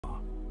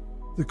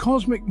The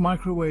cosmic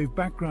microwave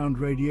background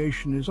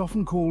radiation is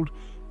often called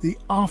the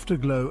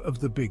afterglow of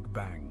the Big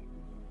Bang.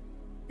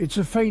 It's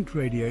a faint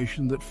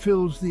radiation that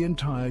fills the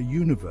entire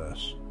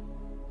universe,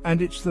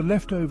 and it's the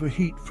leftover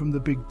heat from the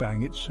Big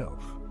Bang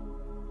itself.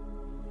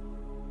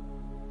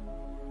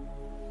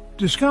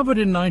 Discovered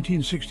in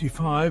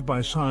 1965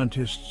 by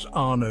scientists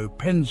Arno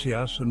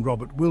Penzias and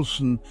Robert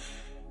Wilson,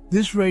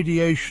 this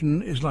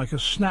radiation is like a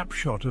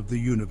snapshot of the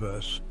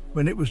universe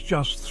when it was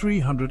just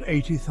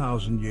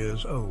 380,000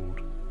 years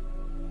old.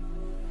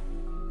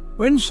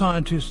 When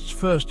scientists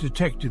first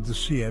detected the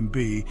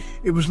CMB,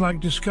 it was like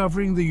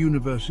discovering the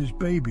universe's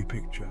baby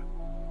picture.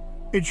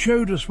 It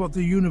showed us what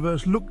the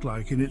universe looked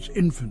like in its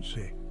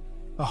infancy,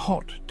 a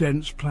hot,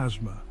 dense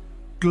plasma,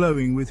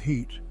 glowing with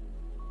heat.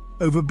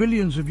 Over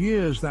billions of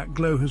years, that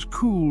glow has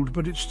cooled,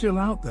 but it's still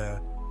out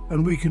there,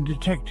 and we can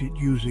detect it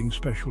using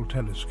special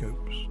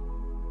telescopes.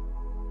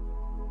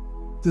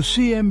 The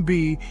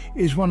CMB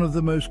is one of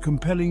the most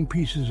compelling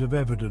pieces of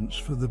evidence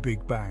for the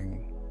Big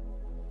Bang.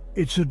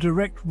 It's a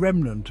direct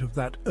remnant of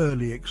that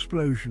early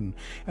explosion,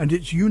 and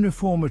its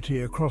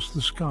uniformity across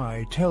the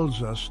sky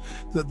tells us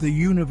that the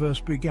universe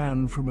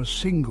began from a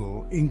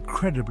single,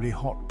 incredibly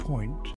hot point.